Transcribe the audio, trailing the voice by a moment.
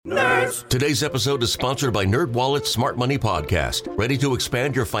Chris. Today's episode is sponsored by NerdWallet's Smart Money Podcast. Ready to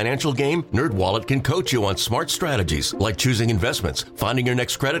expand your financial game? NerdWallet can coach you on smart strategies like choosing investments, finding your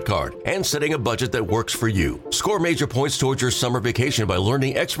next credit card, and setting a budget that works for you. Score major points towards your summer vacation by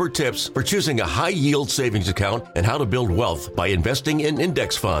learning expert tips for choosing a high-yield savings account and how to build wealth by investing in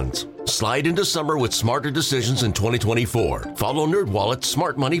index funds. Slide into summer with smarter decisions in 2024. Follow NerdWallet's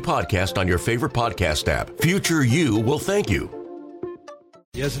Smart Money Podcast on your favorite podcast app. Future you will thank you.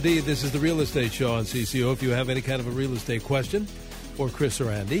 Yes, indeed. This is the Real Estate Show on CCO. If you have any kind of a real estate question for Chris or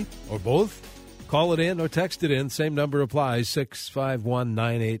Andy, or both, call it in or text it in. Same number applies,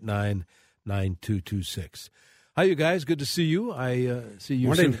 651-989-9226. Hi, you guys. Good to see you. I see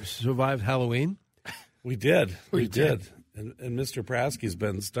you survived Halloween. We did. We did. And Mr. Prasky's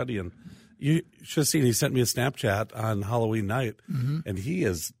been studying. You should have seen he sent me a Snapchat on Halloween night, and he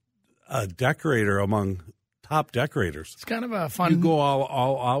is a decorator among top decorators. It's kind of a fun. You go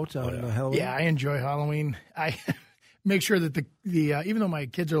all out on Halloween? Yeah, I enjoy Halloween. I make sure that the even though my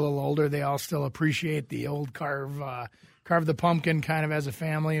kids are a little older, they all still appreciate the old carve the pumpkin kind of as a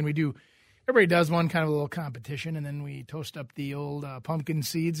family, and we do. Everybody does one kind of a little competition, and then we toast up the old pumpkin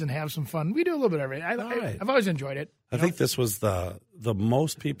seeds and have some fun. We do a little bit of everything. I've always enjoyed it. I think this was the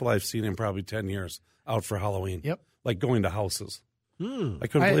most people I've seen in probably 10 years out for Halloween. Yep. Like going to houses. I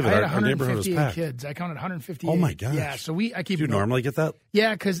couldn't believe it. I had Our neighborhood was packed. kids. I counted 158. Oh, my gosh. Yeah, so I keep. Do you normally get that?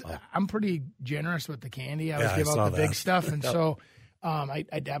 Yeah, because I'm pretty generous with the candy. I always give out the big stuff, and so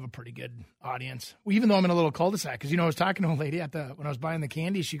I'd have a pretty good audience. Well, even though I'm in a little cul-de-sac, because, I was talking to a lady when I was buying the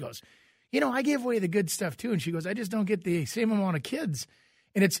candy, she goes, I give away the good stuff too. And she goes, I just don't get the same amount of kids.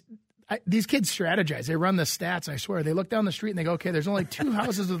 And these kids strategize. They run the stats, I swear. They look down the street and they go, okay, there's only 2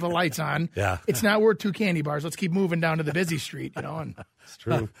 houses with the lights on. Yeah. It's not worth 2 candy bars. Let's keep moving down to the busy street, And It's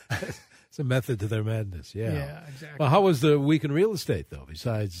true. It's a method to their madness, yeah. Yeah, exactly. Well, how was the week in real estate, though,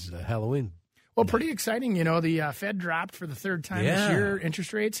 besides Halloween? Well, pretty exciting. The Fed dropped for the third time this year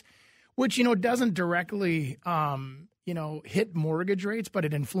interest rates, which, doesn't directly hit mortgage rates, but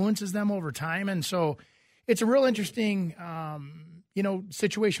it influences them over time. And so it's a real interesting,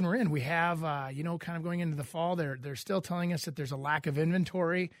 situation we're in. We have, kind of going into the fall, they're still telling us that there's a lack of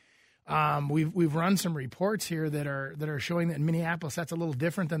inventory. We've run some reports here that are showing that in Minneapolis, that's a little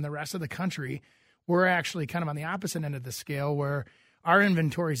different than the rest of the country. We're actually kind of on the opposite end of the scale where our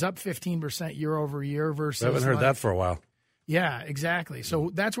inventory is up 15% year over year versus. I haven't heard that for a while. Yeah, exactly. So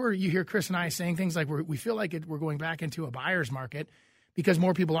that's where you hear Chris and I saying things like we feel like we're going back into a buyer's market because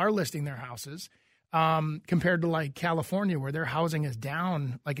more people are listing their houses compared to like California where their housing is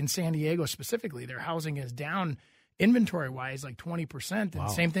down, like in San Diego specifically, their housing is down inventory-wise like 20%. And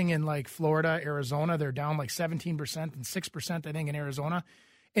same thing in like Florida, Arizona, they're down like 17% and 6% I think in Arizona.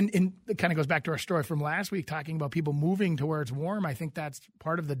 And it kind of goes back to our story from last week talking about people moving to where it's warm. I think that's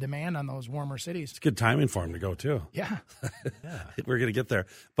part of the demand on those warmer cities. It's good timing for them to go, too. Yeah. We're going to get there.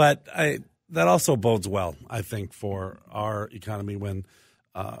 But that also bodes well, I think, for our economy when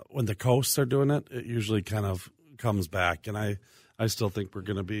the coasts are doing it. It usually kind of comes back. And I still think we're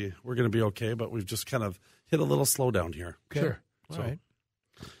going to be okay, but we've just kind of hit a little slowdown here. Okay. Sure. All right.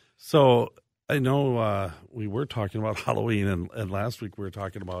 So I know we were talking about Halloween, and last week we were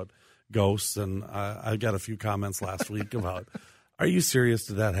talking about ghosts, and I got a few comments last week about, are you serious?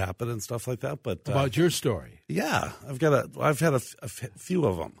 Did that happen and stuff like that? But about your story, yeah, I've had a few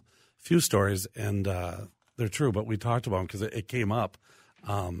of them, few stories, and they're true. But we talked about them because it came up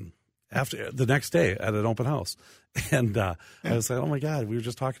after the next day at an open house, and I was like, oh my God, we were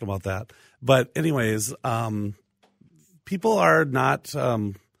just talking about that. But anyways, people are not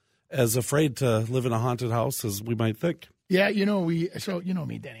as afraid to live in a haunted house as we might think. Yeah, me,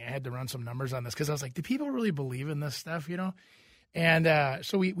 Danny, I had to run some numbers on this because I was like, do people really believe in this stuff, And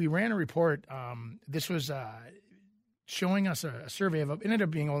so we ran a report. This was showing us a survey of, it ended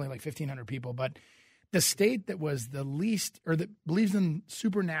up being only like 1,500 people, but the state that was the least, or that believes in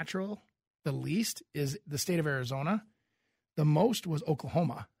supernatural the least, is the state of Arizona. The most was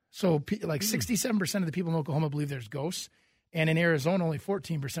Oklahoma. So like 67% of the people in Oklahoma believe there's ghosts. And in Arizona, only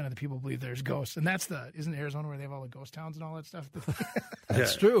 14% of the people believe there's ghosts. And isn't Arizona where they have all the ghost towns and all that stuff?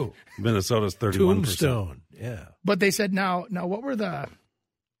 That's true. Minnesota's 31%. Tombstone, yeah. But they said, now what were the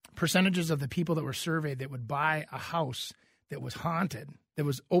percentages of the people that were surveyed that would buy a house that was haunted, that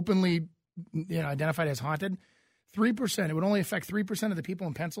was openly identified as haunted? 3%. It would only affect 3% of the people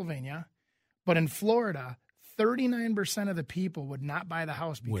in Pennsylvania. But in Florida, 39% of the people would not buy the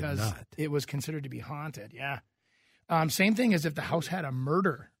house because it was considered to be haunted. Yeah. Same thing as if the house had a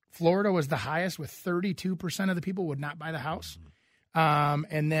murder. Florida was the highest with 32% of the people would not buy the house.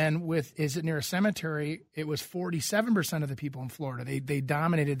 And then is it near a cemetery? It was 47% of the people in Florida. They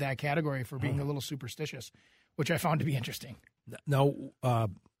dominated that category for being a little superstitious, which I found to be interesting. Now,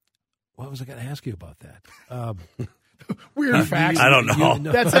 what was I going to ask you about that? Weird facts. I don't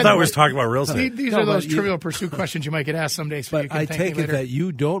know. I thought we were talking about real estate. These are those Trivial Pursuit questions you might get asked someday. So but you can I thank take me it later. that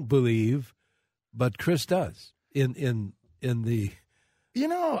you don't believe, but Chris does in the.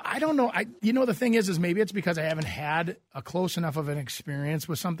 I don't know. The thing is maybe it's because I haven't had a close enough of an experience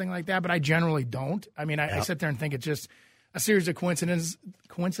with something like that, but I generally don't. I mean, I sit there and think it's just a series of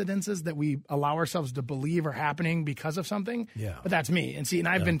coincidences that we allow ourselves to believe are happening because of something. Yeah. But that's me. And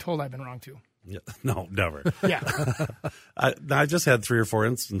I've been told I've been wrong too. Yeah. No, never. Yeah. I just had 3 or 4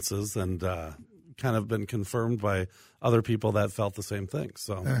 instances and kind of been confirmed by other people that felt the same thing.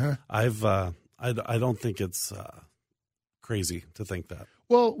 So I don't think it's crazy to think that.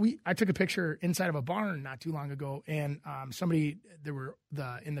 Well, I took a picture inside of a barn not too long ago, and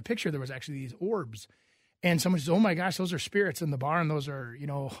in the picture there was actually these orbs, and someone says, "Oh my gosh, those are spirits in the barn. Those are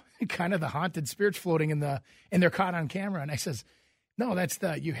kind of the haunted spirits floating and they're caught on camera." And I says, "No, that's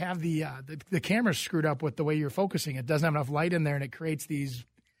you have the camera screwed up with the way you're focusing. It doesn't have enough light in there, and it creates these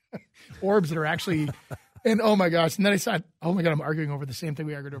orbs that are actually." And oh my gosh! And then I thought, oh my God, I'm arguing over the same thing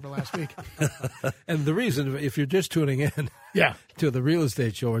we argued over last week. And the reason, if you're just tuning in, to the real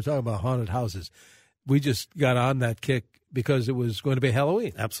estate show, we're talking about haunted houses. We just got on that kick because it was going to be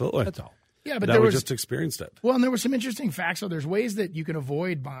Halloween. Absolutely, that's all. Yeah, but we just experienced it. Well, and there were some interesting facts. So there's ways that you can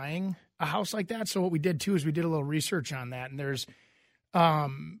avoid buying a house like that. So what we did too is we did a little research on that, and there's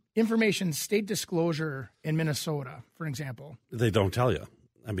information, state disclosure in Minnesota, for example. They don't tell you.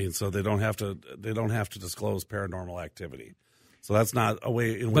 I mean, so they don't have to disclose paranormal activity. So that's not a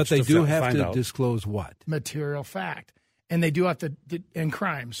way in which But they do have find to out. disclose what? Material fact. And they do have to in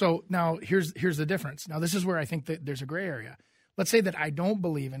crime. So now here's the difference. Now this is where I think that there's a gray area. Let's say that I don't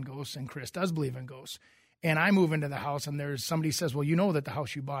believe in ghosts and Chris does believe in ghosts. And I move into the house and there's somebody says, "Well, you know that the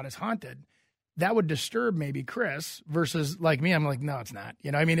house you bought is haunted." That would disturb maybe Chris versus like me. I'm like, "No, it's not."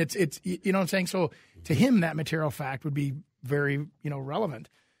 I mean, it's you know what I'm saying? So to him that material fact would be very, relevant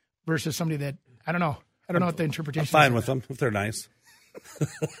versus somebody that I don't know what the interpretation is. I'm fine with them if they're nice.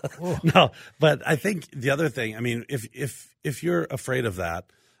 No, but I think the other thing, I mean, if you're afraid of that,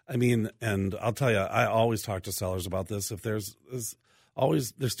 I mean, and I'll tell you, I always talk to sellers about this. If there's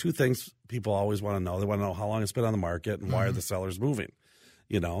 2 things people always want to know. They want to know how long it's been on the market and why are the sellers moving,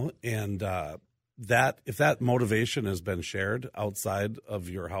 and that if that motivation has been shared outside of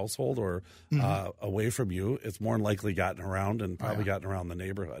your household or away from you, it's more than likely gotten around and probably gotten around the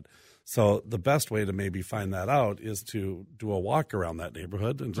neighborhood. So the best way to maybe find that out is to do a walk around that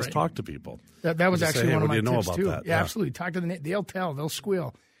neighborhood and just talk to people. That was actually say, one of what my do you know tips about too. that? Yeah, absolutely. Talk to they'll tell, they'll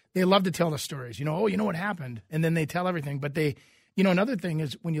squeal. They love to tell the stories. Oh, you know what happened, and then they tell everything. But they, another thing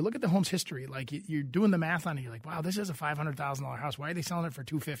is when you look at the home's history, like you're doing the math on it, you're like, wow, this is a $500,000 house. Why are they selling it for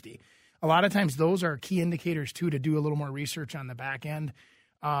 $250,000? A lot of times those are key indicators, too, to do a little more research on the back end.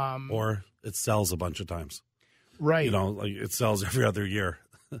 Or it sells a bunch of times. Right. Like it sells every other year.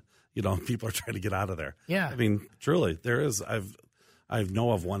 People are trying to get out of there. Yeah. I mean, truly, there is. I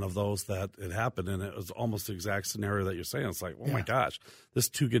know of one of those that it happened, and it was almost the exact scenario that you're saying. It's like, oh, my gosh, this is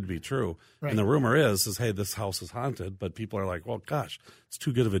too good to be true. Right. And the rumor is, hey, this house is haunted, but people are like, well, gosh, it's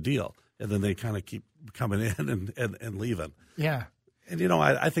too good of a deal. And then they kind of keep coming in and leaving. Yeah. And,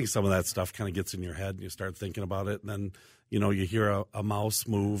 I think some of that stuff kind of gets in your head and you start thinking about it. And then, you hear a mouse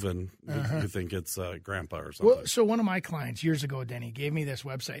move and you think it's grandpa or something. Well, so one of my clients years ago, Denny, gave me this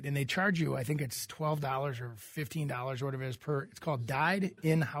website and they charge you, I think it's $12 or $15 or whatever it is it's called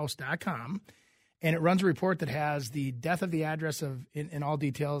diedinhouse.com. And it runs a report that has the death of the address in all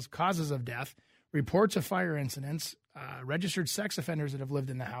details, causes of death, reports of fire incidents, registered sex offenders that have lived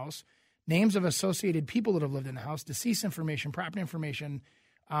in the house, names of associated people that have lived in the house, deceased information, property information,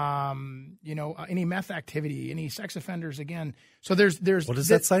 any meth activity, any sex offenders. Again, so there's what is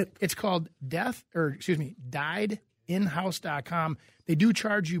that site? It's called diedinhouse.com. They do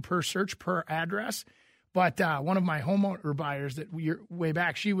charge you per search per address, but one of my homeowner buyers that way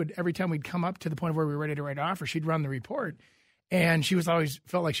back, she would every time we'd come up to the point where we were ready to write an offer, she'd run the report, and she was always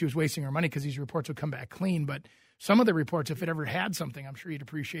felt like she was wasting her money because these reports would come back clean, but some of the reports, if it ever had something, I'm sure you'd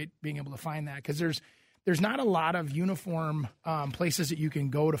appreciate being able to find that because there's not a lot of uniform places that you can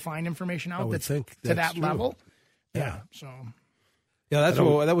go to find information out that's to that true. level. Yeah. So. Yeah,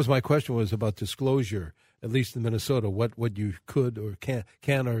 that was my question was about disclosure, at least in Minnesota, what you could or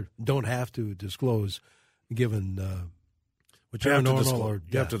can or don't have to disclose given Which you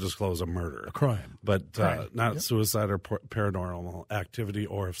have to disclose a murder. A crime. But not suicide or paranormal activity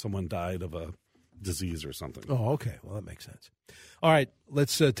or if someone died of a disease or something. Oh, okay. Well, that makes sense. All right,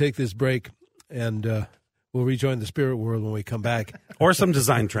 let's take this break, and we'll rejoin the spirit world when we come back. Or some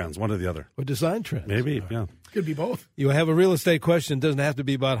design trends, one or the other. Or design trends. Maybe, yeah. Could be both. You have a real estate question. It doesn't have to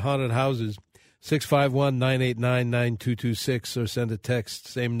be about haunted houses. 651-989-9226 or send a text,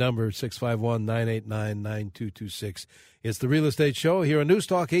 same number, 651-989-9226. It's the Real Estate Show here on News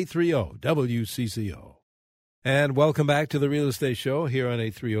Talk 830 WCCO. And welcome back to the Real Estate Show here on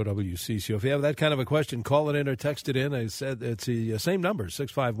 830 WCCO. If you have that kind of a question, call it in or text it in. I said it's the same number,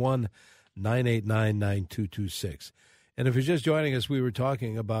 651-989-9226. And if you're just joining us, we were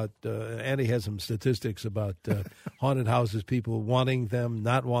talking about, Andy has some statistics about haunted houses, people wanting them,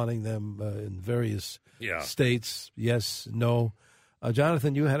 not wanting them in various states. Yes, no.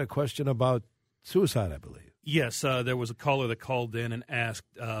 Jonathan, you had a question about suicide, I believe. Yes, there was a caller that called in and asked,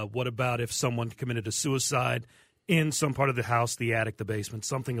 what about if someone committed a suicide in some part of the house, the attic, the basement,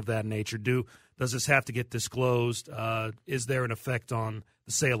 something of that nature? Does this have to get disclosed? Is there an effect on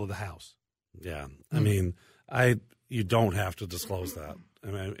the sale of the house? Yeah, I mean, you don't have to disclose that. I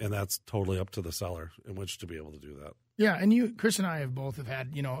mean, and that's totally up to the seller in which to be able to do that. Yeah, and Chris and I have both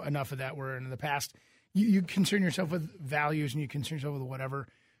had, enough of that where in the past you concern yourself with values and you concern yourself with whatever.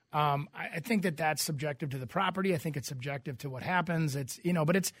 I think that's subjective to the property. I think it's subjective to what happens.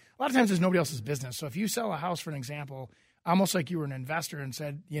 But it's a lot of times it's nobody else's business. So if you sell a house, for an example, almost like you were an investor and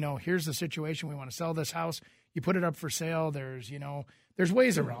said, here's the situation. We want to sell this house. You put it up for sale. There's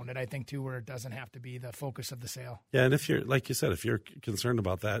ways around it, I think, too, where it doesn't have to be the focus of the sale. Yeah, and if you're, like you said, if you're concerned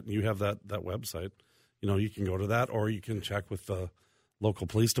about that and you have that website, you can go to that, or you can check with the local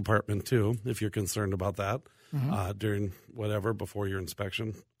police department, too, if you're concerned about that during whatever, before your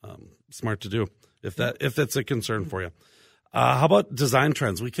inspection. Smart to do if it's a concern for you. How about design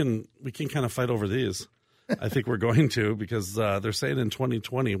trends? We can kind of fight over these. I think we're going to, because they're saying in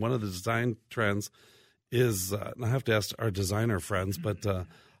 2020, one of the design trends is, and I have to ask our designer friends, but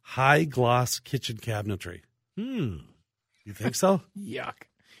high gloss kitchen cabinetry. You think so? Yuck.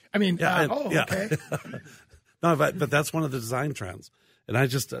 I mean, okay. No, but that's one of the design trends. And I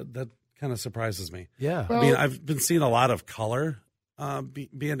just, that kind of surprises me. Yeah. Well, I mean, I've been seeing a lot of color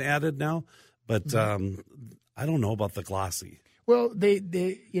being added now, but I don't know about the glossy. Well,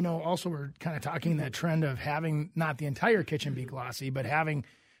 they also were kind of talking that trend of having not the entire kitchen be glossy, but having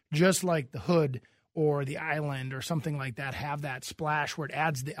just like the hood or the island or something like that, have that splash where it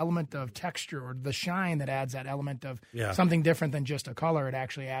adds the element of texture or the shine that adds that element of something different than just a color. It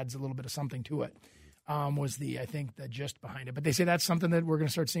actually adds a little bit of something to it, was the gist behind it. But they say that's something that we're going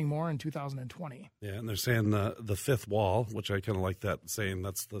to start seeing more in 2020. Yeah, and they're saying the fifth wall, which I kind of like that, saying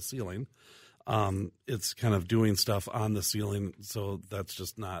that's the ceiling. It's kind of doing stuff on the ceiling, so that's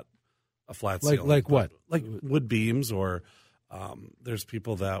just not a flat ceiling. Like what? Like wood beams, or there's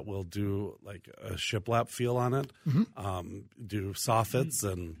people that will do like a shiplap feel on it, do soffits,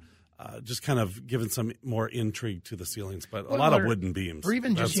 and just kind of giving some more intrigue to the ceilings. But a lot of wooden beams. Or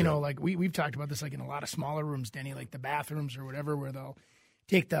even just, like we've talked about this like in a lot of smaller rooms, Denny, like the bathrooms or whatever, where they'll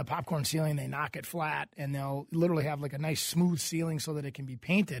take the popcorn ceiling, they knock it flat, and they'll literally have like a nice smooth ceiling so that it can be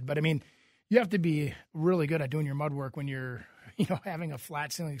painted. But I mean, you have to be really good at doing your mud work when you're, having a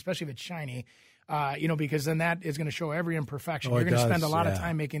flat ceiling, especially if it's shiny, because then that is going to show every imperfection. You're going to spend a lot of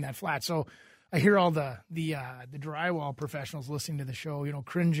time making that flat. So I hear all the drywall professionals listening to the show,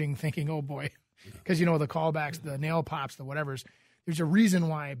 cringing, thinking, oh boy, because, the callbacks, the nail pops, the whatevers. There's a reason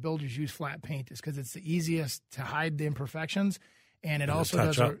why builders use flat paint is because it's the easiest to hide the imperfections, and it also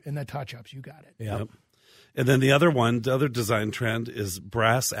does in the touch-ups. You got it. Yep. And then the other design trend is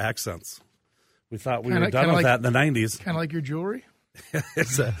brass accents. We thought we were done with that in the 90s. Kind of like your jewelry?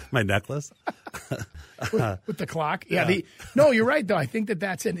 It's my necklace. with the clock? Yeah. No, you're right, though. I think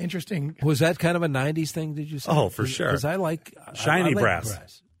that's an interesting... Was that kind of a 90s thing, did you say? Oh, for sure. Because I like... Shiny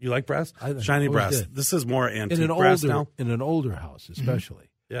brass. You like brass? Shiny brass. Did. This is more antique brass now? In an older house, especially.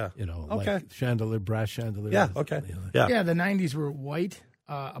 Yeah. Like chandelier, brass chandelier. Yeah, okay. Yeah, the 90s were white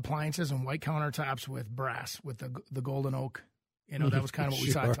appliances and white countertops with brass, with the golden oak. That was kind of what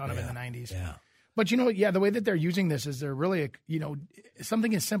we saw a ton of in the 90s. Yeah. But, the way that they're using this is they're really,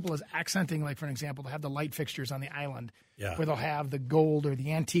 something as simple as accenting, like, for an example, they have the light fixtures on the island where they'll have the gold or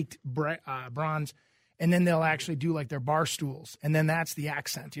the antiqued bronze, and then they'll actually do, like, their bar stools, and then that's the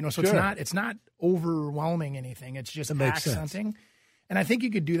accent. So it's not overwhelming anything. It's just accenting. And I think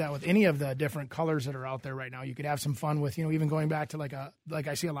you could do that with any of the different colors that are out there right now. You could have some fun with, even going back to, like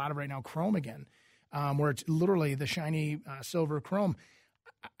I see a lot of right now, chrome again, where it's literally the shiny silver chrome.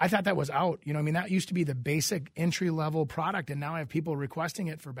 I thought that was out. That used to be the basic entry-level product, and now I have people requesting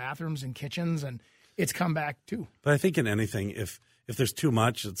it for bathrooms and kitchens, and it's come back too. But I think in anything, if if there's too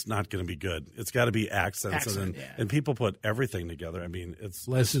much, it's not going to be good. It's got to be accents, and people put everything together. I mean, it's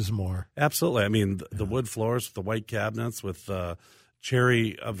less is more. Absolutely. I mean, the wood floors with the white cabinets with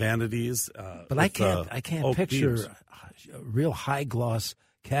cherry vanities. But I can't picture beams. real high gloss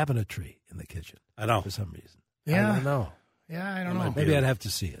cabinetry in the kitchen. I know, for some reason. Yeah. I don't know. Yeah, I don't know. Maybe I'd have to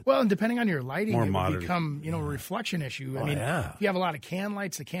see it. Well, and depending on your lighting, More it modern. would become, a reflection issue. I mean, if you have a lot of can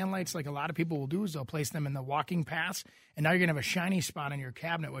lights, the can lights, like a lot of people will do, is they'll place them in the walking paths, and now you're going to have a shiny spot on your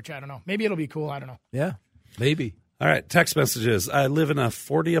cabinet, which I don't know. Maybe it'll be cool. I don't know. Yeah, maybe. All right, text messages. I live in a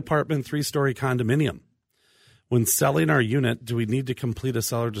 40-apartment, 3-story condominium. When selling our unit, do we need to complete a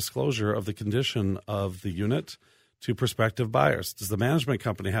seller disclosure of the condition of the unit to prospective buyers? Does the management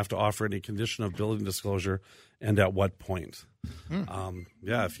company have to offer any condition of building disclosure, and at what point?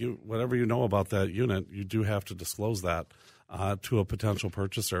 If whatever you know about that unit, you do have to disclose that to a potential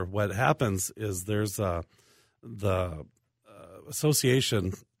purchaser. What happens is there's the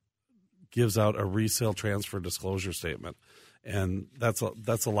association gives out a resale transfer disclosure statement, and that's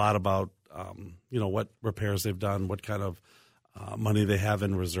a lot about what repairs they've done, what kind of money they have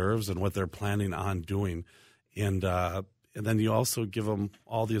in reserves, and what they're planning on doing. And then you also give them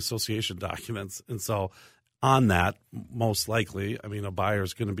all the association documents. And so on that, most likely, I mean, a buyer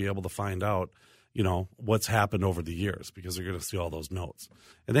is going to be able to find out, what's happened over the years, because they're going to see all those notes.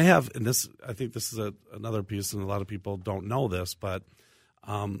 And they have, and this, I think this is another piece, and a lot of people don't know this, but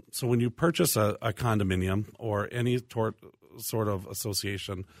so when you purchase a condominium or any sort of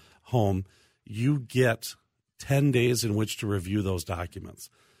association home, you get 10 days in which to review those documents.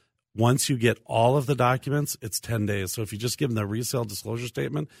 Once you get all of the documents, it's 10 days. So if you just give them the resale disclosure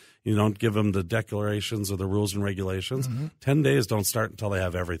statement, you don't give them the declarations or the rules and regulations, 10 days don't start until they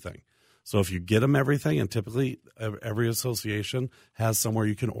have everything. So if you get them everything, and typically every association has somewhere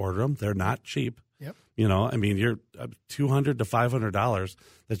you can order them. They're not cheap. Yep. You're $200 to $500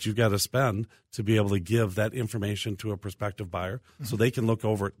 that you've got to spend to be able to give that information to a prospective buyer so they can look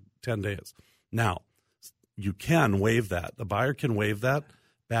over it 10 days. Now, you can waive that. The buyer can waive that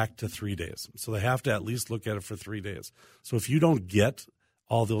back to 3 days. So they have to at least look at it for 3 days. So if you don't get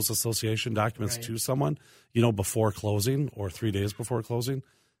all those association documents to someone, before closing or 3 days before closing,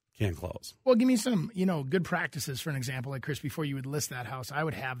 can't close. Well, give me some, good practices for an example. Like, Chris, before you would list that house, I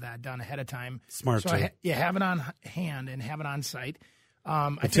would have that done ahead of time. Smart, so too. Have it on hand and have it on site.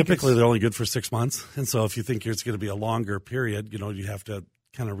 Typically, they're only good for 6 months. And so if you think it's going to be a longer period, you have to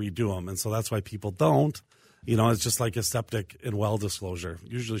kind of redo them. And so that's why people don't. It's just like a septic and well disclosure.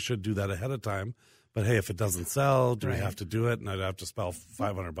 Usually should do that ahead of time. But, hey, if it doesn't sell, do we have to do it? And I'd have to spell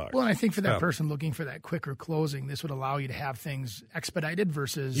 $500. Well, and I think for that person looking for that quicker closing, this would allow you to have things expedited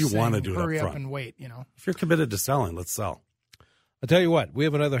versus you want to do hurry it up up and wait. If you're committed to selling, let's sell. I'll tell you what, we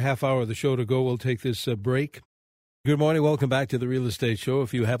have another half hour of the show to go. We'll take this break. Good morning. Welcome back to the Real Estate Show.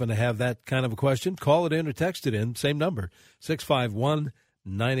 If you happen to have that kind of a question, call it in or text it in. Same number,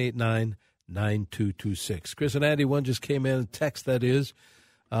 651-989-9226. Chris and Andy, one just came in, text that is,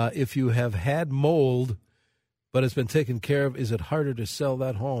 if you have had mold but it's been taken care of, is it harder to sell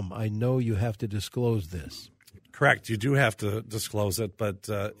that home? I know you have to disclose this. Correct. You do have to disclose it, but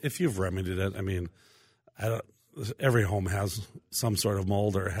if you've remedied it, every home has some sort of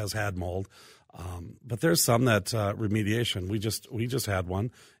mold or has had mold. But there's some that remediation. We just had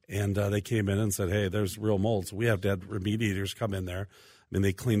one, and they came in and said, hey, there's real mold. So we have to have remediators come in there.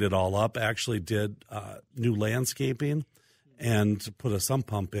 They cleaned it all up, actually did new landscaping, and put a sump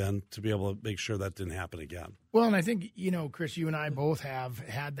pump in to be able to make sure that didn't happen again. Well, and I think, Chris, you and I both have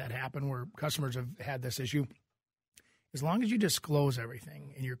had that happen where customers have had this issue. As long as you disclose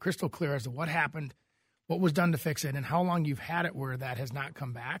everything and you're crystal clear as to what happened, what was done to fix it, and how long you've had it where that has not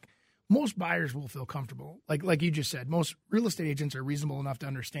come back, most buyers will feel comfortable. Like you just said, most real estate agents are reasonable enough to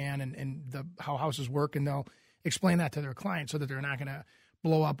understand and how houses work, and they'll explain that to their clients so that they're not going to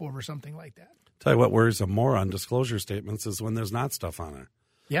blow up over something like that. Tell you what worries them more on disclosure statements is when there's not stuff on it.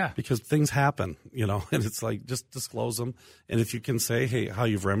 Yeah. Because things happen, and it's like just disclose them. And if you can say, hey, how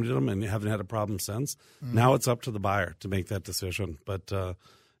you've remedied them and you haven't had a problem since, now it's up to the buyer to make that decision. But,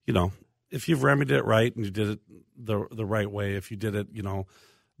 if you've remedied it right and you did it the right way, if you did it,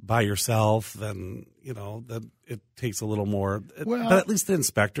 by yourself, then, then it takes a little more. But at least the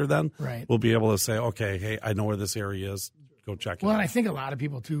inspector then will be able to say, okay, hey, I know where this area is. Go check it out. Well, and I think a lot of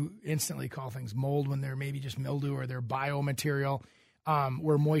people, too, instantly call things mold when they're maybe just mildew or they're biomaterial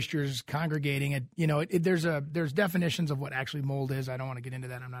where moisture is congregating. There's definitions of what actually mold is. I don't want to get into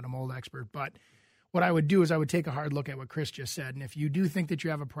that. I'm not a mold expert. But what I would do is I would take a hard look at what Chris just said. And if you do think that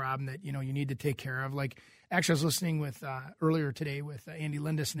you have a problem that, you need to take care of, like actually I was listening with earlier today with Andy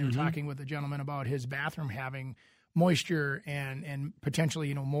Lindis, and they were talking with a gentleman about his bathroom having moisture and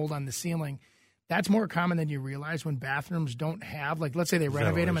potentially, mold on the ceiling. That's more common than you realize when bathrooms don't have, like, let's say they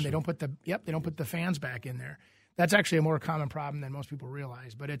renovate them and they don't put the fans back in there. That's actually a more common problem than most people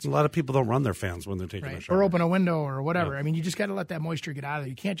realize. But it's a lot of people don't run their fans when they're taking a shower. Or open a window or whatever. I mean, you just got to let that moisture get out of there.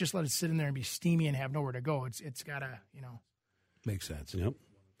 You can't just let it sit in there and be steamy and have nowhere to go. It's got to, Makes sense. Yep.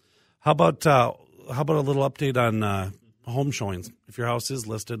 How about a little update on home showings? If your house is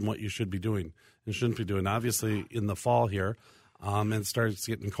listed and what you should be doing and shouldn't be doing. Obviously, in the fall here, and it starts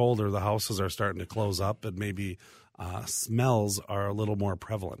getting colder, the houses are starting to close up, and maybe smells are a little more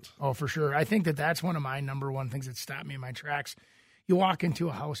prevalent. Oh, for sure. I think that's one of my number one things that stopped me in my tracks. You walk into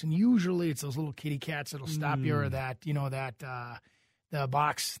a house, and usually it's those little kitty cats that'll stop you, or that, the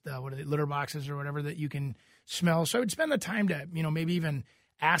box, litter boxes or whatever that you can smell. So I would spend the time to, maybe even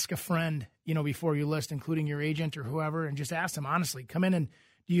ask a friend, before you list, including your agent or whoever, and just ask them honestly, come in and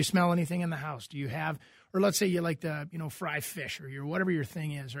do you smell anything in the house? Do you have, or let's say you like to, fry fish or whatever your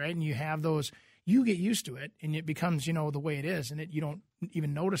thing is, right? And you have those, you get used to it and it becomes, the way it is, and you don't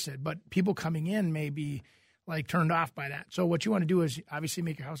even notice it. But people coming in may be like turned off by that. So what you want to do is obviously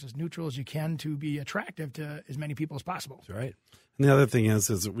make your house as neutral as you can to be attractive to as many people as possible. That's right. And the other thing is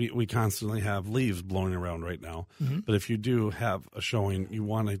that we constantly have leaves blowing around right now. Mm-hmm. But if you do have a showing, you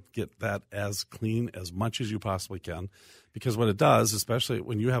want to get that as clean as much as you possibly can. Because what it does, especially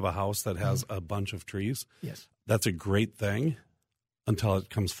when you have a house that has a bunch of trees, yes, that's a great thing until it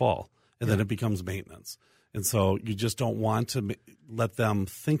comes fall. And then it becomes maintenance. And so you just don't want to let them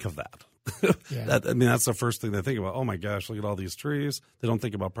think of that. That's the first thing they think about. Oh, my gosh, look at all these trees. They don't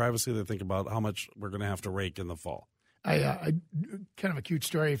think about privacy. They think about how much we're going to have to rake in the fall. I kind of a cute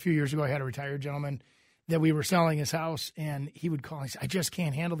story. A few years ago, I had a retired gentleman that we were selling his house, and he would call and he said, I just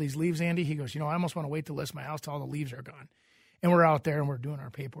can't handle these leaves, Andy. He goes, I almost want to wait to list my house till all the leaves are gone. And we're out there, and we're doing our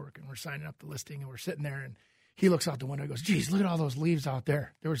paperwork, and we're signing up the listing, and we're sitting there, and he looks out the window and goes, geez, look at all those leaves out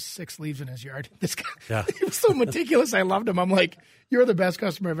there. There were 6 leaves in his yard. This guy, he was so meticulous. I loved him. I'm like, you're the best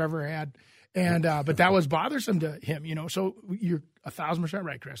customer I've ever had. And but that was bothersome to him, So you're 1,000%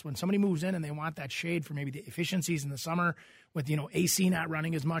 right, Chris. When somebody moves in and they want that shade for maybe the efficiencies in the summer with, AC not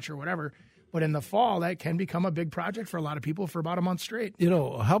running as much or whatever, but in the fall, that can become a big project for a lot of people for about a month straight.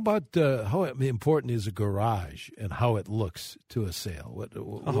 How about how important is a garage and how it looks to a sale?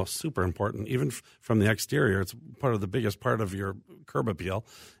 Super important. Even from the exterior, it's part of the biggest part of your curb appeal.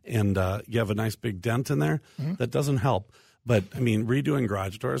 And you have a nice big dent in there. Mm-hmm. That doesn't help. But, redoing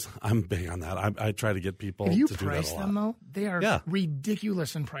garage doors, I'm big on that. I try to get people to do that a lot. Have you priced them, though? They are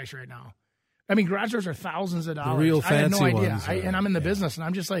ridiculous in price right now. Garage doors are thousands of dollars. The real fancy I had no idea. ones. And I'm in the business, and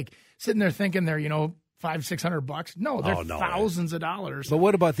I'm just like sitting there thinking they're, $500-600. No, they're thousands of dollars. But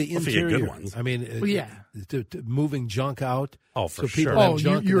what about the interior? Good ones. Moving junk out. Oh, for sure. People have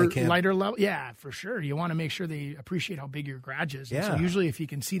junk your lighter level. Yeah, for sure. You want to make sure they appreciate how big your garage is. Yeah. So usually if you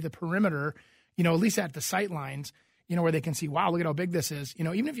can see the perimeter, at least at the sight lines, where they can see, wow, look at how big this is.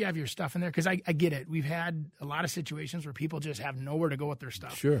 Even if you have your stuff in there, because I get it. We've had a lot of situations where people just have nowhere to go with their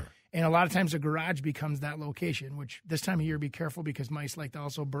stuff. Sure. And a lot of times the garage becomes that location, which this time of year, be careful because mice like to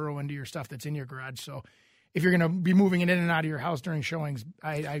also burrow into your stuff that's in your garage. So if you're going to be moving it in and out of your house during showings,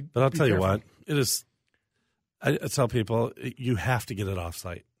 But I'll tell you what, it is. I tell people, you have to get it off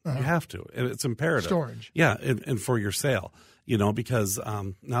site. Uh-huh. You have to. It's imperative. Storage. Yeah, and for your sale, because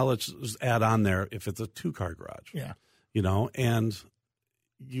now let's just add on there if it's a 2-car garage. Yeah. And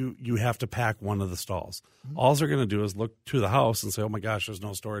you have to pack one of the stalls. Mm-hmm. All they're going to do is look to the house and say, oh, my gosh, there's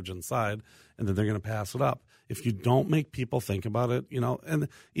no storage inside, and then they're going to pass it up. If you don't make people think about it, and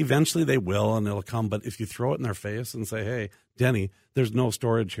eventually they will and it'll come, but if you throw it in their face and say, hey, Denny, there's no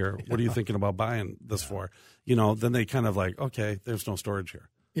storage here. What are you thinking about buying this for? Then they kind of like, okay, there's no storage here.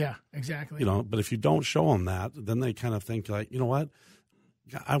 Yeah, exactly. But if you don't show them that, then they kind of think like, you know what?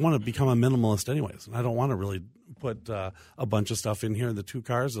 I want to become a minimalist anyways, and I don't want to really put a bunch of stuff in here in the 2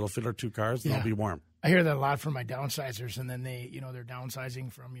 cars. It'll fit our 2 cars, and I'll be warm. I hear that a lot from my downsizers, and then they, they're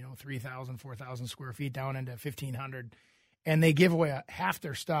downsizing from, 3,000, 4,000 square feet down into 1,500, and they give away half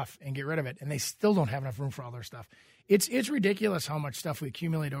their stuff and get rid of it, and they still don't have enough room for all their stuff. It's ridiculous how much stuff we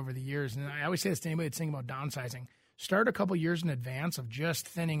accumulate over the years, and I always say this to anybody that's thinking about downsizing. Start a couple years in advance of just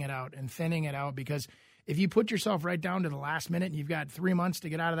thinning it out because if you put yourself right down to the last minute and you've got 3 months to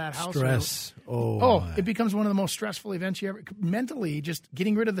get out of that house. Stress. It becomes one of the most stressful events you ever. Mentally, just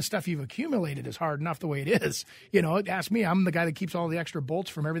getting rid of the stuff you've accumulated is hard enough the way it is. Ask me. I'm the guy that keeps all the extra bolts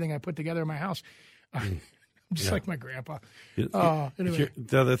from everything I put together in my house. Just like my grandpa. Anyway.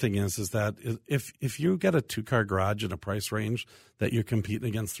 The other thing is that if you get a 2-car garage in a price range that you're competing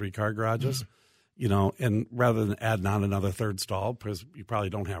against 3-car garages, and rather than adding on another third stall because you probably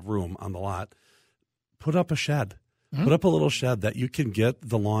don't have room on the lot, put up a shed. Put up a little shed that you can get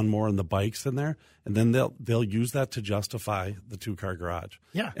the lawnmower and the bikes in there, and then they'll use that to justify the 2-car garage.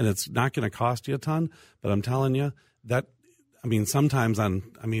 Yeah. And it's not going to cost you a ton, but I'm telling you that, sometimes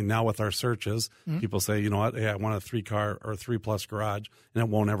now with our searches, people say, you know what, hey, I want a 3-car or 3+ garage, and it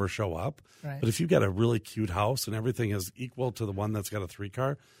won't ever show up. Right. But if you got a really cute house and everything is equal to the one that's got a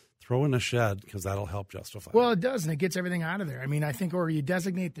 3-car, throw in a shed because that'll help justify. Well, it does, and it gets everything out of there. I think, or you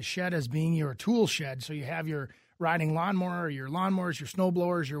designate the shed as being your tool shed, so you have your riding lawnmower, your lawnmowers, your snow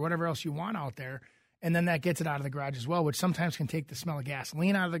blowers, your whatever else you want out there, and then that gets it out of the garage as well, which sometimes can take the smell of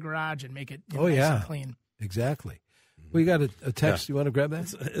gasoline out of the garage and make it nice and clean. Exactly. We got a text. You want to grab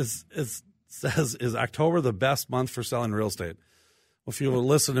that? It says, is October the best month for selling real estate? Well, if you would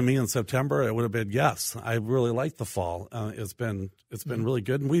listen to me in September, it would have been yes. I really like the fall. It's been really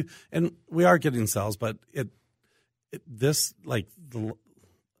good, and we are getting sales, but I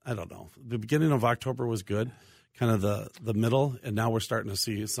don't know. The beginning of October was good, kind of the middle, and now we're starting to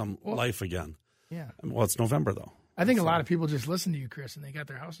see some life again. Yeah. Well, it's November though. I think a lot of people just listen to you, Chris, and they got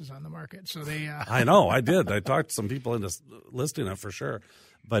their houses on the market. So they. I know, I did. I talked to some people into listing it for sure,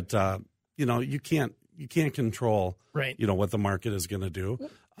 but you can't control right. What the market is going to do.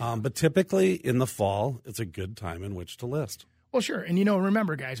 But typically in the fall, it's a good time in which to list. Well, sure. And,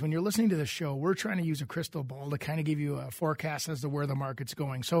 remember, guys, when you're listening to the show, we're trying to use a crystal ball to kind of give you a forecast as to where the market's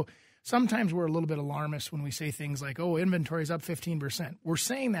going. So sometimes we're a little bit alarmist when we say things like, inventory's up 15%. We're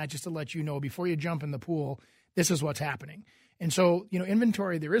saying that just to let you know before you jump in the pool, this is what's happening. And so,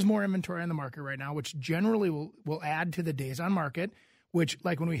 inventory, there is more inventory on the market right now, which generally will add to the days on market, which,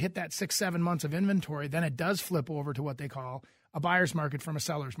 like when we hit that 6-7 months of inventory, then it does flip over to what they call a buyer's market from a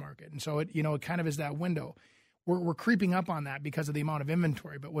seller's market. And so it kind of is that window. We're creeping up on that because of the amount of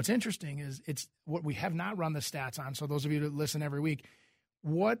inventory. But what's interesting is it's what we have not run the stats on. So those of you that listen every week,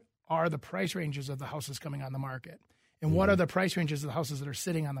 what are the price ranges of the houses coming on the market? And what are the price ranges of the houses that are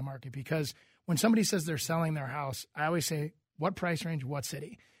sitting on the market? Because when somebody says they're selling their house, I always say, what price range, what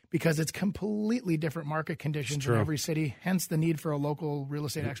city? Because it's completely different market conditions in every city, hence the need for a local real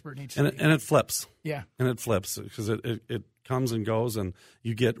estate expert in each city. And it flips. Yeah. And it flips because it comes and goes, and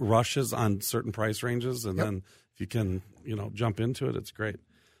you get rushes on certain price ranges, and then if you can, jump into it, it's great.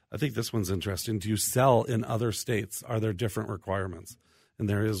 I think this one's interesting. Do you sell in other states? Are there different requirements? And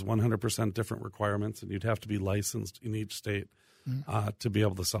there is 100% different requirements, and you'd have to be licensed in each state to be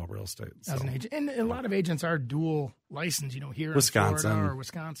able to sell real estate. As an agent. And a lot of agents are dual licensed, here Wisconsin. in Florida or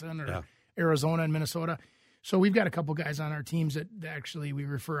Wisconsin or Arizona and Minnesota. So we've got a couple guys on our teams that actually we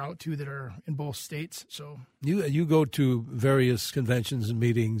refer out to that are in both states. So you go to various conventions and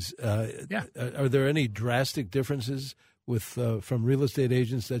meetings. Are there any drastic differences with from real estate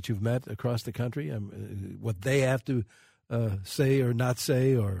agents that you've met across the country? What they have to say or not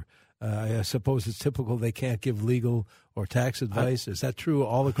say, or I suppose it's typical they can't give legal or tax advice. Is that true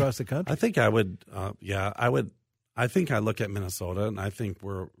all across the country? I think I would. I think I look at Minnesota, and I think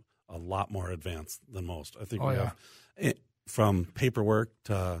we're a lot more advanced than most. I think we have from paperwork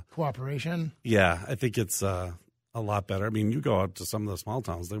to cooperation. Yeah, I think it's a lot better. I mean, you go out to some of the small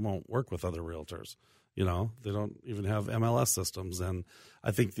towns, they won't work with other realtors. They don't even have MLS systems. And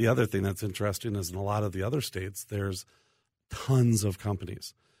I think the other thing that's interesting is in a lot of the other states, there's tons of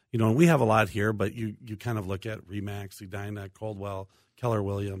companies. And we have a lot here, but you kind of look at Remax, Edina, Coldwell, Keller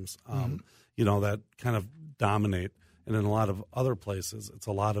Williams, that kind of dominate. And in a lot of other places, it's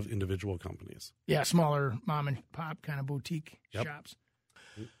a lot of individual companies. Yeah, smaller mom and pop kind of boutique shops.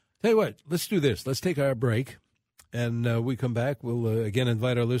 Tell you what, let's do this. Let's take our break. And we come back. We'll again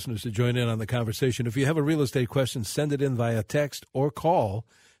invite our listeners to join in on the conversation. If you have a real estate question, send it in via text or call.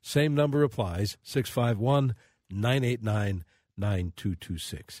 Same number applies,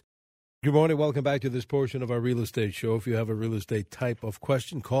 651-989-9226. Good morning. Welcome back to this portion of our real estate show. If you have a real estate type of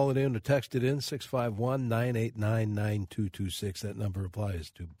question, call it in or text it in, 651-989-9226. That number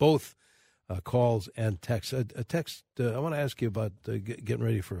applies to both calls and texts. A text, I want to ask you about getting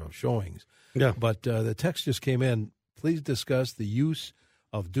ready for showings. Yeah. But the text just came in. Please discuss the use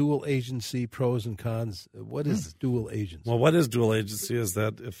of dual agency, pros and cons. What is dual agency? Well, what is dual agency is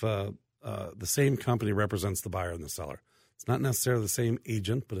that if the same company represents the buyer and the seller. It's not necessarily the same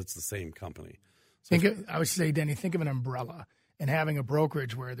agent, but it's the same company. So I would say, Denny, think of an umbrella and having a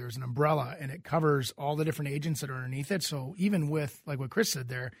brokerage where there's an umbrella and it covers all the different agents that are underneath it. So even with, like what Chris said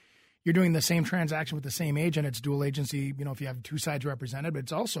there, you're doing the same transaction with the same agent. It's dual agency, if you have two sides represented, but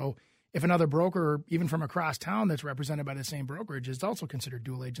it's also if another broker, even from across town that's represented by the same brokerage, is also considered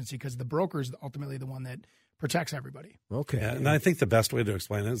dual agency because the broker is ultimately the one that protects everybody. Okay. Yeah, and I think the best way to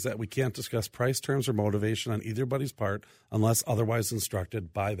explain it is that we can't discuss price, terms, or motivation on either party's part unless otherwise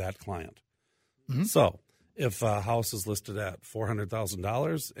instructed by that client. Mm-hmm. So If a house is listed at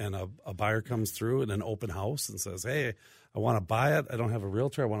 $400,000 and a buyer comes through in an open house and says, hey, I want to buy it. I don't have a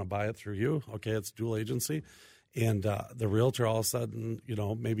realtor. I want to buy it through you. Okay, it's dual agency. And the realtor all of a sudden,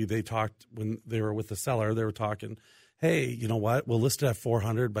 maybe they talked when they were with the seller, they were talking, hey, you know what? We'll list it at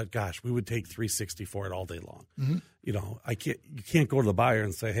 $400, but gosh, we would take $360 for it all day long. Mm-hmm. You can't go to the buyer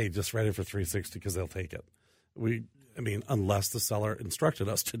and say, hey, just write it for $360 because they'll take it. Unless the seller instructed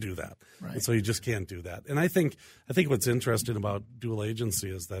us to do that. Right. And so you just can't do that. And I think what's interesting about dual agency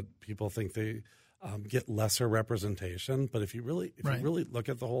is that people think they get lesser representation. But if you really look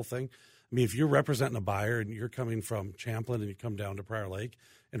at the whole thing, if you're representing a buyer and you're coming from Champlin and you come down to Prior Lake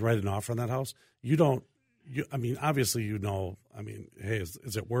and write an offer on that house, obviously hey,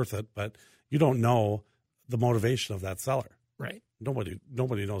 is it worth it? But you don't know the motivation of that seller. Right. Nobody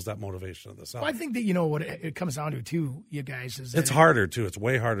knows that motivation of the seller. Well, I think that what it comes down to too, you guys, is it's harder too. It's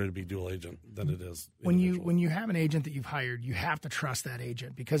way harder to be dual agent than it is when you have an agent that you've hired. You have to trust that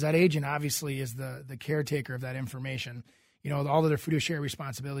agent because that agent obviously is the caretaker of that information. All of their fiduciary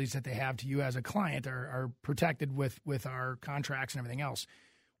responsibilities that they have to you as a client are protected with our contracts and everything else.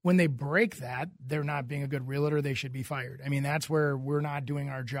 When they break that, they're not being a good realtor. They should be fired. That's where we're not doing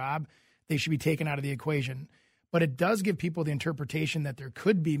our job. They should be taken out of the equation. But it does give people the interpretation that there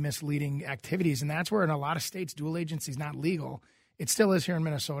could be misleading activities, and that's where in a lot of states dual agency is not legal. It still is here in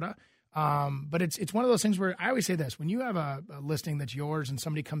Minnesota, but it's one of those things where I always say this: when you have a listing that's yours and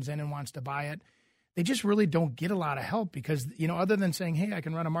somebody comes in and wants to buy it, they just really don't get a lot of help because other than saying, "Hey, I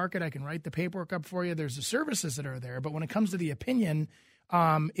can run a market, I can write the paperwork up for you." There's the services that are there, but when it comes to the opinion,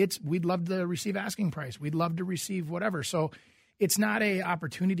 we'd love to receive asking price, we'd love to receive whatever. So. It's not a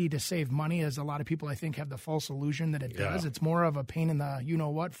opportunity to save money, as a lot of people, I think, have the false illusion that it does. It's more of a pain in the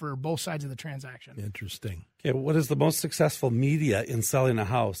you-know-what for both sides of the transaction. Interesting. Okay, what is the most successful media in selling a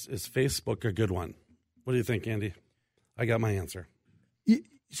house? Is Facebook a good one? What do you think, Andy? I got my answer.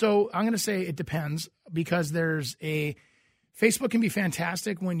 So I'm going to say it depends because Facebook can be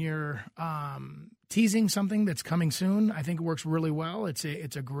fantastic when you're teasing something that's coming soon. I think it works really well. It's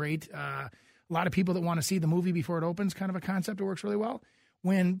a great a lot of people that want to see the movie before it opens, kind of a concept that works really well.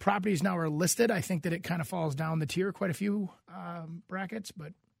 When properties now are listed, I think that it kind of falls down the tier quite a few brackets.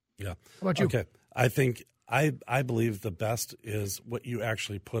 But yeah, how about you? Okay, I think I believe the best is what you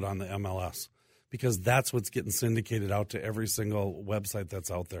actually put on the MLS because that's what's getting syndicated out to every single website that's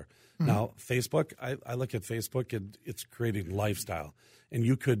out there. Mm-hmm. Now, Facebook, I look at Facebook and it's creating lifestyle, and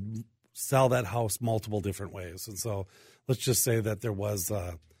you could sell that house multiple different ways. And so let's just say that there was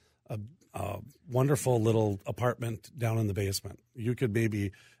a wonderful little apartment down in the basement. You could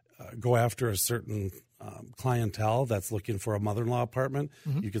maybe go after a certain clientele that's looking for a mother-in-law apartment.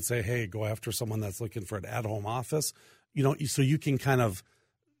 Mm-hmm. You could say, hey, go after someone that's looking for an at-home office. So you can kind of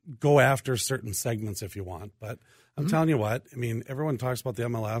go after certain segments if you want. But I'm telling you what, everyone talks about the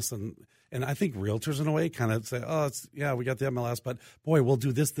MLS, and I think realtors in a way kind of say, we got the MLS, but boy, we'll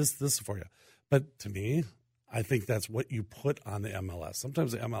do this for you. But to me, I think that's what you put on the MLS.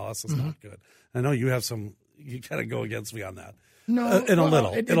 Sometimes the MLS is not good. I know you have you kind of go against me on that. No, in a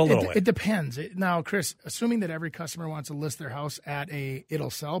little way. It depends. Now, Chris, assuming that every customer wants to list their house at it'll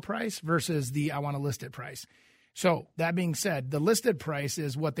sell price versus the I want to list it price. So that being said, the listed price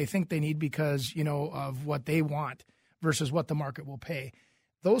is what they think they need because, of what they want versus what the market will pay.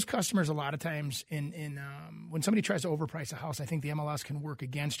 Those customers, a lot of times, when somebody tries to overprice a house, I think the MLS can work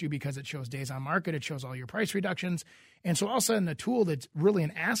against you because it shows days on market, it shows all your price reductions, and so all of a sudden, a tool that's really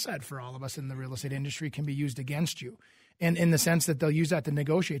an asset for all of us in the real estate industry can be used against you, and in the sense that they'll use that to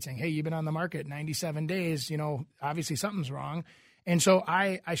negotiate, saying, "Hey, you've been on the market 97 days. Obviously something's wrong," and so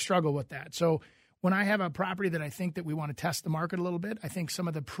I struggle with that. So when I have a property that I think that we want to test the market a little bit, I think some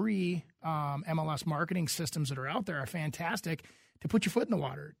of the pre-MLS marketing systems that are out there are fantastic. To put your foot in the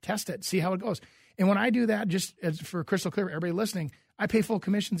water, test it, see how it goes. And when I do that, just as for crystal clear, everybody listening, I pay full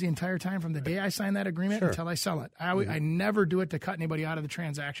commissions the entire time from the day I sign that agreement until I sell it. I never do it to cut anybody out of the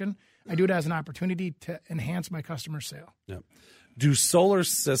transaction. I do it as an opportunity to enhance my customer sale. Yeah. Do solar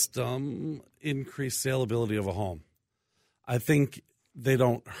system increase saleability of a home? I think they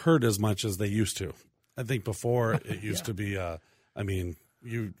don't hurt as much as they used to. I think before it used to be,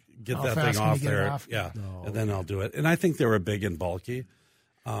 you get that thing off there, and then I'll do it. And I think they were big and bulky.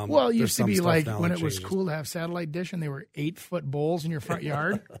 It used to be like when it was cool to have satellite dish, and they were 8-foot bowls in your front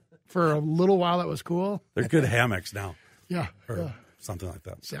yard. For a little while, that was cool. They're good hammocks now. Yeah, or something like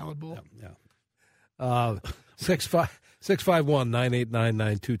that. Salad bowl. Yeah.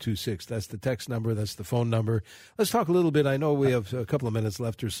 651-989-9226. That's the text number. That's the phone number. Let's talk a little bit. I know we have a couple of minutes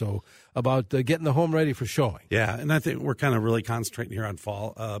left or so about getting the home ready for showing. Yeah, and I think we're kind of really concentrating here on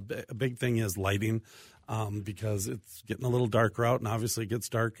fall. A big thing is lighting because it's getting a little darker out, and obviously it gets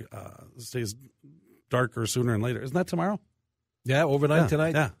dark, stays darker sooner and later. Isn't that tomorrow? Yeah, overnight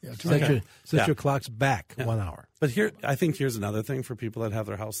tonight. Yeah. Set your clocks back 1 hour. But I think here's another thing for people that have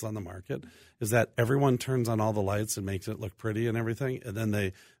their house on the market is that everyone turns on all the lights and makes it look pretty and everything, and then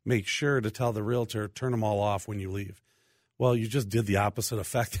they make sure to tell the realtor, turn them all off when you leave. Well, you just did the opposite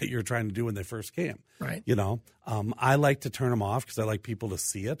effect that you were trying to do when they first came. Right. I like to turn them off because I like people to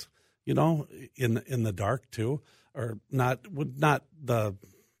see it, in the dark too, or not the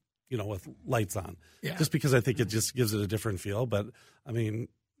with lights on. Yeah. Just because I think it just gives it a different feel. But, I mean,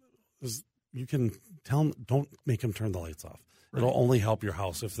 you can tell them, don't make them turn the lights off. Right. It'll only help your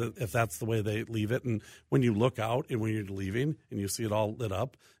house if that's the way they leave it. And when you look out and when you're leaving and you see it all lit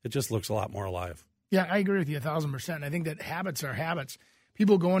up, it just looks a lot more alive. Yeah, I agree with you 1,000%. I think that habits are habits.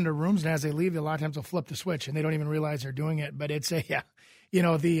 People go into rooms, and as they leave, a lot of times they'll flip the switch, and they don't even realize they're doing it. But it's when you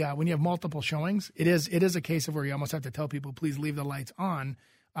have multiple showings, it is a case of where you almost have to tell people, please leave the lights on.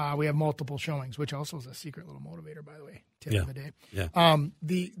 We have multiple showings, which also is a secret little motivator, by the way, tip of the day. Yeah.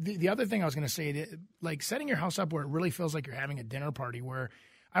 The other thing I was going to say, like setting your house up where it really feels like you're having a dinner party, where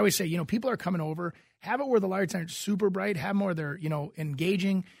I always say, people are coming over, have it where the lights aren't super bright, have them where they're,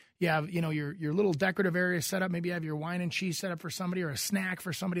 engaging. You have, your little decorative area set up. Maybe you have your wine and cheese set up for somebody or a snack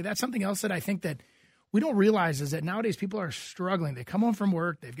for somebody. That's something else that I think that we don't realize is that nowadays people are struggling. They come home from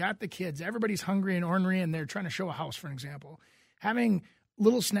work, they've got the kids, everybody's hungry and ornery, and they're trying to show a house, for example. Having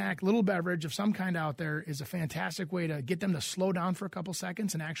little snack, little beverage of some kind out there is a fantastic way to get them to slow down for a couple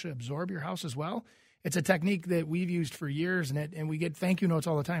seconds and actually absorb your house as well. It's a technique that we've used for years, and we get thank you notes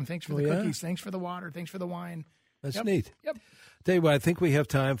all the time. Thanks for the cookies. Thanks for the water. Thanks for the wine. That's neat. Yep. Tell you what, I think we have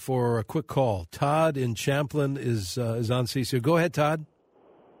time for a quick call. Todd in Champlin is on CC. Go ahead, Todd.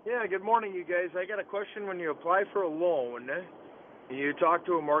 Yeah, good morning, you guys. I got a question. When you apply for a loan, you talk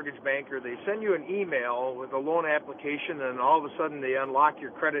to a mortgage banker, they send you an email with a loan application, and all of a sudden they unlock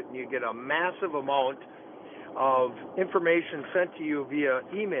your credit, and you get a massive amount of information sent to you via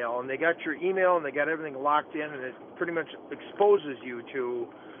email. And they got your email, and they got everything locked in, and it pretty much exposes you to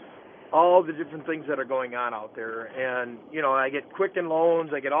all the different things that are going on out there. And, I get Quicken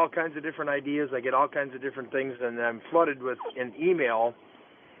Loans, I get all kinds of different ideas, I get all kinds of different things, and I'm flooded with an email.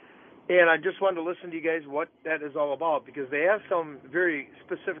 And I just wanted to listen to you guys what that is all about, because they ask some very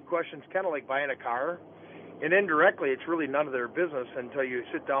specific questions, kind of like buying a car. And indirectly, it's really none of their business until you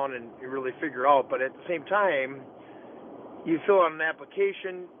sit down and you really figure out. But at the same time, you fill out an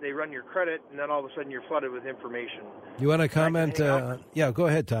application, they run your credit, and then all of a sudden you're flooded with information. You want to comment? Yeah, go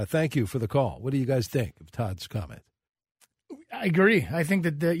ahead, Todd. Thank you for the call. What do you guys think of Todd's comment? I agree. I think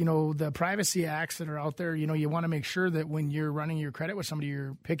that the privacy acts that are out there, you want to make sure that when you're running your credit with somebody,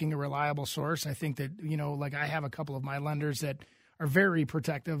 you're picking a reliable source. I think that, like I have a couple of my lenders that are very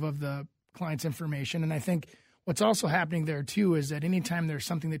protective of the client's information. And I think what's also happening there too is that anytime there's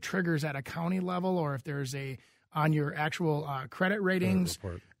something that triggers at a county level, or if there's on your actual credit ratings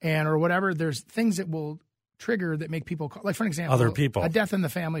or whatever, there's things that will trigger that make people call, like for an example, other people, a death in the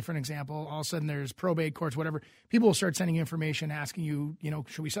family, for an example, all of a sudden there's probate courts, whatever. People will start sending you information asking you,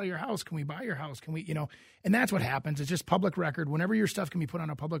 should we sell your house? Can we buy your house? Can we, and that's what happens. It's just public record. Whenever your stuff can be put on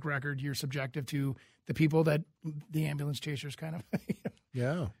a public record, you're subjective to the people that the ambulance chasers kind of,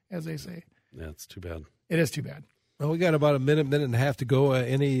 as they say. Yeah, it's too bad. It is too bad. Well, we got about a minute and a half to go.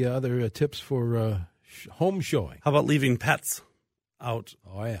 Any other tips for home showing? How about leaving pets out?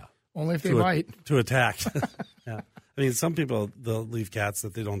 Oh, yeah. Only if they bite. To attack. Yeah. I mean, some people, they'll leave cats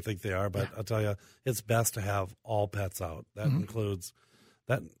that they don't think they are, but I'll tell you, it's best to have all pets out. That includes,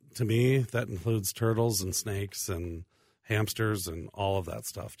 to me, that includes turtles and snakes and hamsters and all of that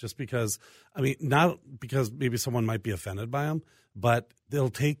stuff. Just because, not because maybe someone might be offended by them, but they'll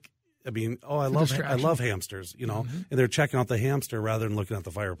take, I love hamsters, and they're checking out the hamster rather than looking at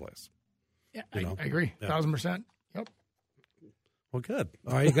the fireplace. Yeah, I agree. 1,000%. Yep. Well, good.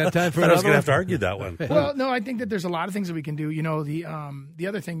 All right, you got time for I another was going to have to argue that one. Well, no, I think that there's a lot of things that we can do. The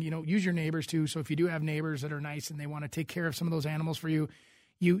other thing, use your neighbors too. So if you do have neighbors that are nice and they want to take care of some of those animals for you,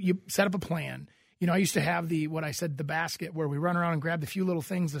 you set up a plan. I used to have the basket where we run around and grab the few little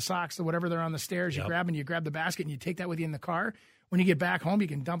things, the socks, the whatever they're on the stairs. You grab the basket and you take that with you in the car. When you get back home, you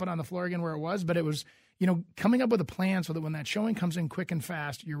can dump it on the floor again where it was. But it was, coming up with a plan so that when that showing comes in quick and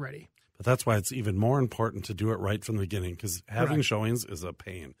fast, you're ready. But that's why it's even more important to do it right from the beginning, because having showings is a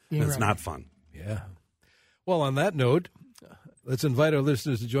pain. And it's not fun. Yeah. Well, on that note, Let's invite our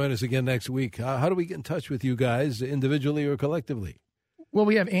listeners to join us again next week. How do we get in touch with you guys, individually or collectively? Well,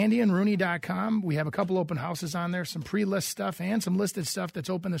 we have andyandrooney.com. We have a couple open houses on there, some pre-list stuff and some listed stuff that's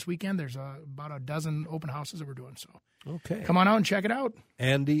open this weekend. There's about a dozen open houses that we're doing. So come on out and check it out.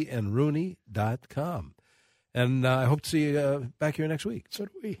 andyandrooney.com. And I hope to see you back here next week. So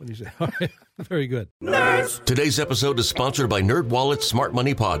do we. What do you say? All right. Very good. Nerds. Today's episode is sponsored by NerdWallet's Smart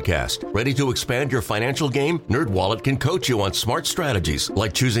Money Podcast. Ready to expand your financial game? NerdWallet can coach you on smart strategies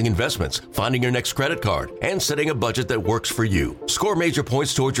like choosing investments, finding your next credit card, and setting a budget that works for you. Score major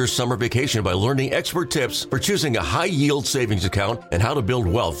points towards your summer vacation by learning expert tips for choosing a high-yield savings account and how to build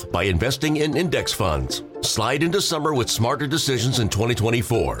wealth by investing in index funds. Slide into summer with smarter decisions in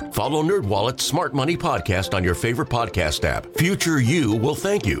 2024. Follow NerdWallet's Smart Money Podcast on your favorite podcast app. Future you will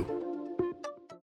thank you.